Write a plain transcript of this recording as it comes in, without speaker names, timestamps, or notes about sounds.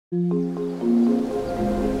I've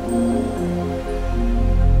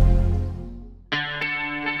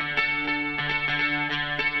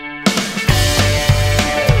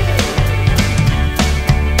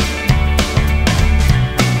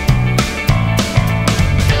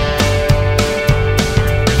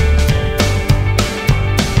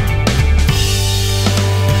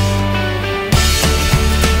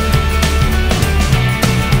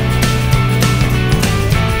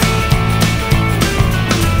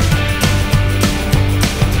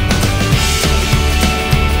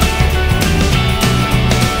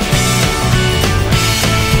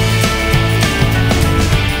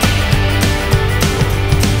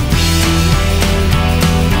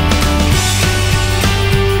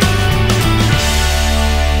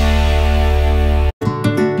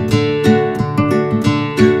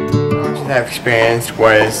experienced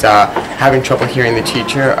was having trouble hearing the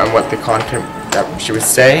teacher on what the content that she was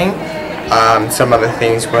saying. Some other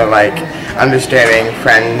things were like understanding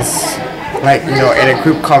friends, like in a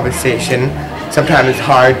group conversation. Sometimes it's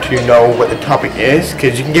hard to know what the topic is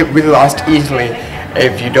because you can get really lost easily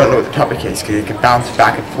if you don't know what the topic is because it can bounce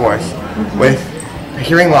back and forth. With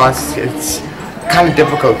hearing loss, it's kind of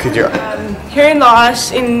difficult because you're hearing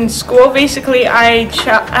loss in school. Basically, I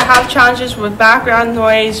have challenges with background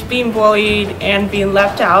noise, being bullied, and being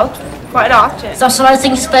left out quite often.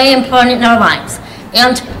 Socializing is very important in our lives.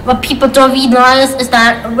 And what people don't realize is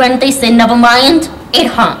that when they say never mind, it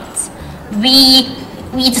hurts. We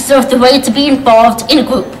deserve the right to be involved in a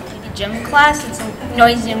group. Gym class, it's a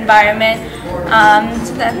noisy environment,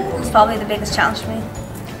 so that's probably the biggest challenge for me.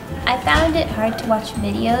 I found it hard to watch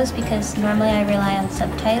videos because normally I rely on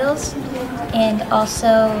subtitles, and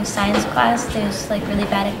also science class there's like really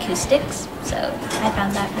bad acoustics, so I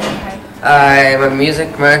found that really hard. My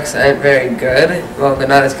music marks aren't very good. Well, they're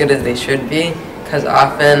not as good as they should be because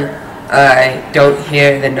often I don't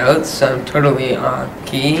hear the notes, so I'm totally off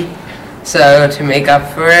key. So to make up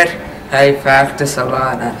for it, I practice a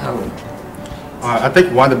lot at home. I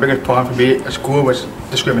think one of the biggest problems for me at school was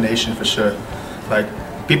discrimination for sure. Like,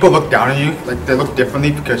 people look down on you, like they look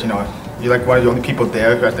differently because you're like one of the only people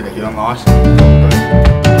there who has like a hearing loss.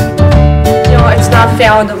 It's not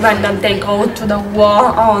fair when they go to the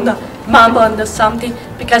wall or the mumble or something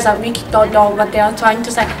because we don't know what they are trying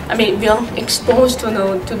to say. I mean, we're exposed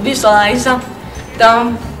to visualize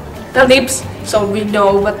the lips, so we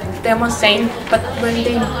know what they were saying. But when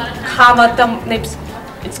they cover the lips,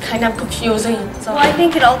 it's kind of confusing. So well, I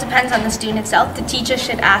think it all depends on the student itself. The teacher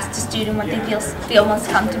should ask the student what they feel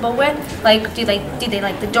most comfortable with. Like, do they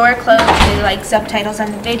like the door closed? Do they like subtitles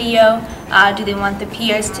on the video? Do they want the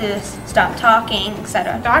peers to stop talking,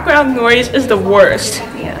 etc.? Background noise is the worst.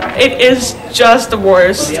 Yeah. It is just the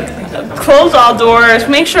worst. Close all doors.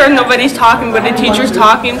 Make sure nobody's talking when the teacher's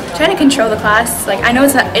talking. Trying to control the class. Like, I know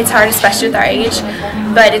it's hard, especially with our age,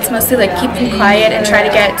 but it's mostly like keeping quiet and try to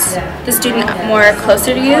get the student more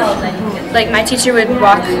closer to you. Like, my teacher would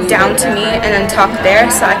walk down to me and then talk there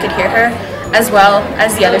so I could hear her, as well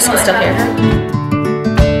as the others could still hear her.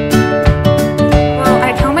 Well,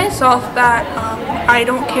 I tell myself that I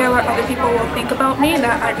don't care what other people will think about me,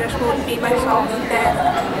 that I just will be myself and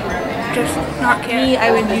just not care. Me,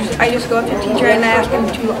 I just go up to the teacher and I ask him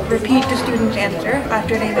to repeat the student's answer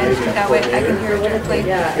after they've answered. That way I can hear it directly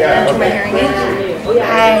into my hearing aids.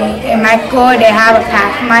 In my school they have a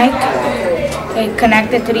pass mic. It's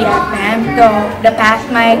connected to the FM, so the pass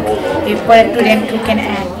mic, you put a student who can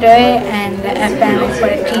answer it, and the FM is for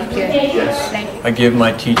the teacher. I give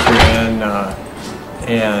my teacher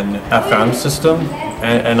an FM system,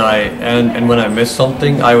 and when I miss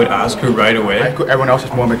something, I would ask her right away. Everyone else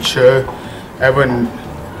is more mature. Everyone,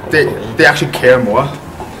 they actually care more.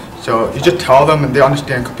 So you just tell them, and they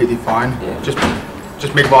understand completely fine. Just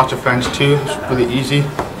make lots of friends too. It's really easy.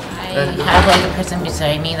 I have like a person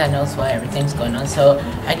beside me that knows what everything's going on, so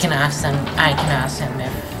I can ask them. I can ask him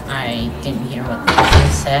if I didn't hear what the person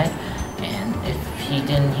said, and if he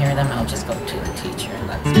didn't hear them, I'll just go to the teacher and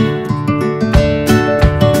that's it.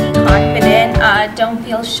 Be confident. Don't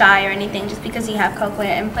feel shy or anything just because you have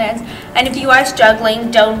cochlear implants. And if you are struggling,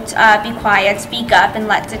 don't be quiet. Speak up and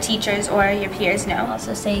let the teachers or your peers know.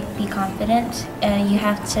 Also say be confident. You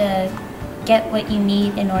have to get what you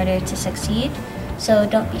need in order to succeed. So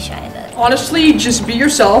don't be shy about it. Honestly, just be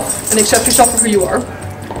yourself and accept yourself for who you are.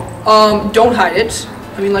 Don't hide it.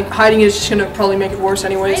 I mean, like, hiding is just gonna probably make it worse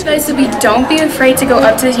anyways. My advice would be don't be afraid to go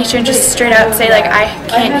up to the teacher and just straight out say like, I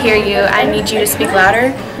can't hear you, I need you to speak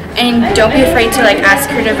louder. And don't be afraid to like ask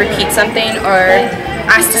her to repeat something or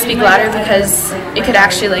ask to speak louder because it could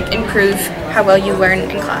actually like improve how well you learn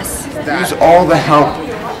in class. Use all the help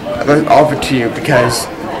that's offered to you because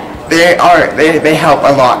they help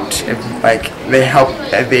a lot. Like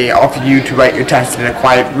they offer you to write your test in a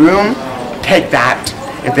quiet room, take that.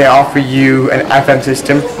 If they offer you an FM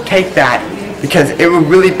system, take that, because it will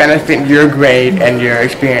really benefit your grade and your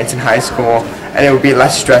experience in high school, and it will be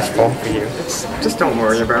less stressful for you. Just don't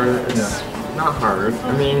worry about it. It's not hard.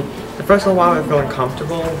 I mean, the first little while I feel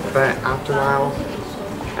uncomfortable, but after a while,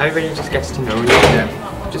 everybody just gets to know you.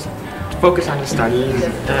 Just focus on your studies,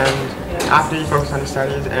 and after you focus on your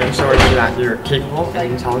studies and show everybody that you're capable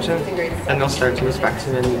and intelligent, and they'll start to respect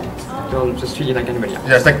you and they'll just treat you like anybody else.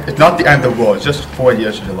 Yeah, it's not the end of the world. It's just 4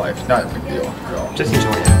 years of your life. It's not a big deal at all. Just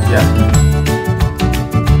enjoy it. Yeah.